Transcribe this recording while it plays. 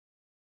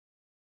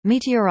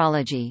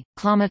Meteorology,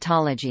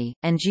 Climatology,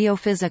 and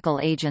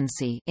Geophysical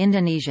Agency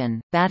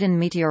Indonesian, Badan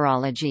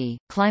Meteorology,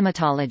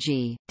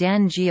 Climatology,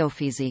 dan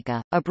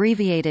Geofisika,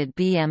 abbreviated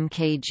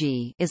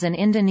BMKG is an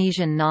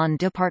Indonesian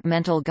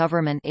non-departmental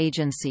government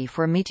agency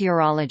for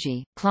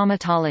meteorology,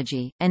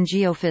 climatology, and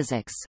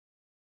geophysics.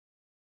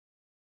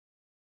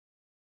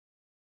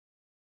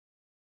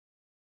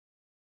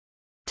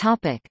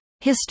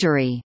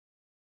 History.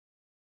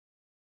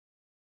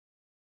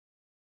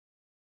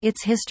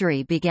 Its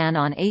history began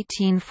on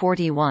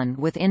 1841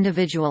 with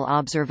individual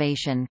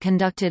observation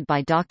conducted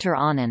by Dr.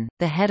 Anand,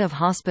 the head of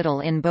hospital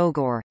in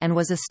Bogor, and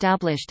was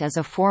established as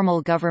a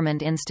formal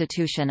government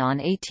institution on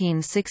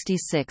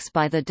 1866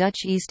 by the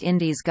Dutch East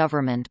Indies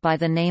government by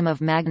the name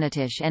of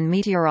Magnetisch and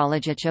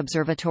Meteorologisch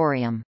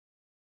Observatorium.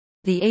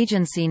 The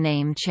agency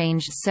name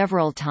changed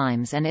several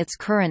times and its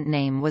current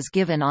name was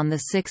given on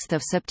 6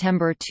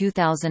 September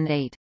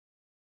 2008.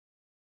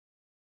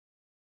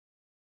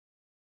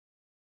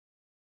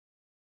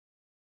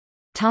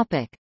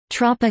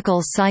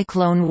 Tropical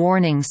Cyclone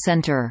Warning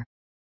Center.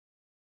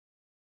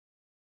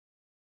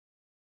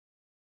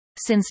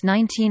 Since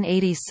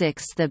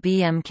 1986 the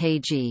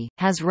BMKG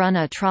has run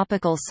a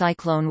Tropical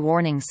Cyclone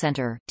Warning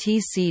Center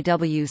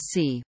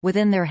 (TCWC)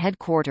 within their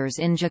headquarters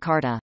in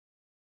Jakarta.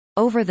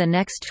 Over the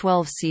next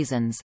 12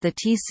 seasons, the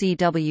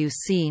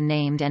TCWC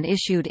named and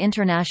issued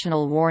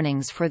international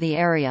warnings for the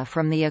area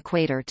from the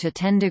equator to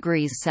 10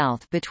 degrees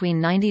south between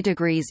 90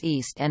 degrees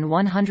east and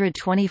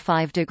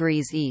 125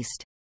 degrees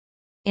east.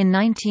 In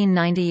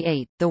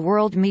 1998, the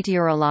World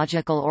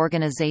Meteorological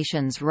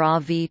Organization's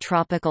RA-V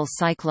Tropical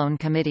Cyclone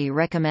Committee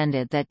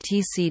recommended that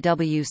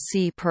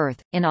TCWC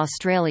Perth, in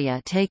Australia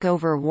take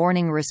over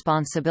warning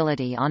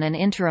responsibility on an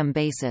interim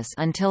basis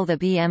until the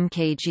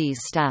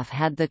BMKG's staff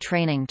had the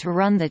training to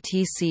run the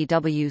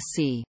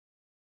TCWC.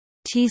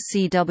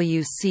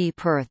 TCWC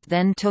Perth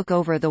then took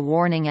over the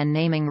warning and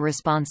naming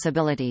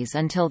responsibilities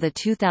until the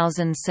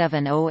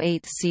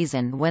 2007-08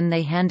 season when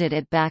they handed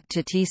it back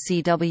to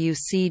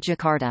TCWC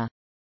Jakarta.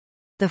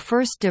 The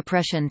first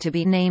depression to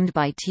be named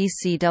by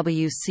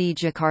TCWC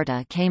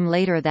Jakarta came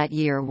later that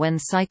year when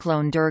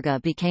Cyclone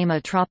Durga became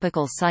a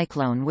tropical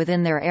cyclone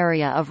within their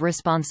area of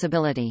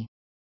responsibility.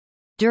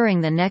 During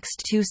the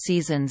next two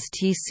seasons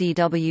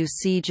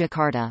TCWC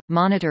Jakarta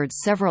monitored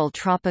several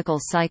tropical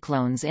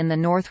cyclones in the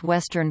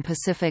northwestern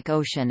Pacific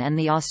Ocean and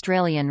the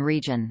Australian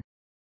region.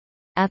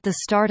 At the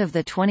start of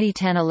the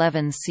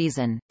 2010-11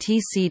 season,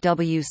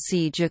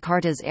 TCWC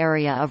Jakarta's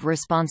area of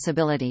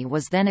responsibility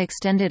was then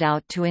extended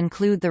out to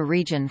include the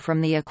region from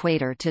the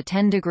equator to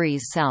 10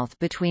 degrees south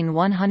between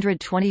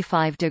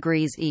 125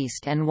 degrees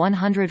east and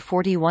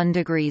 141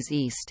 degrees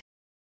east.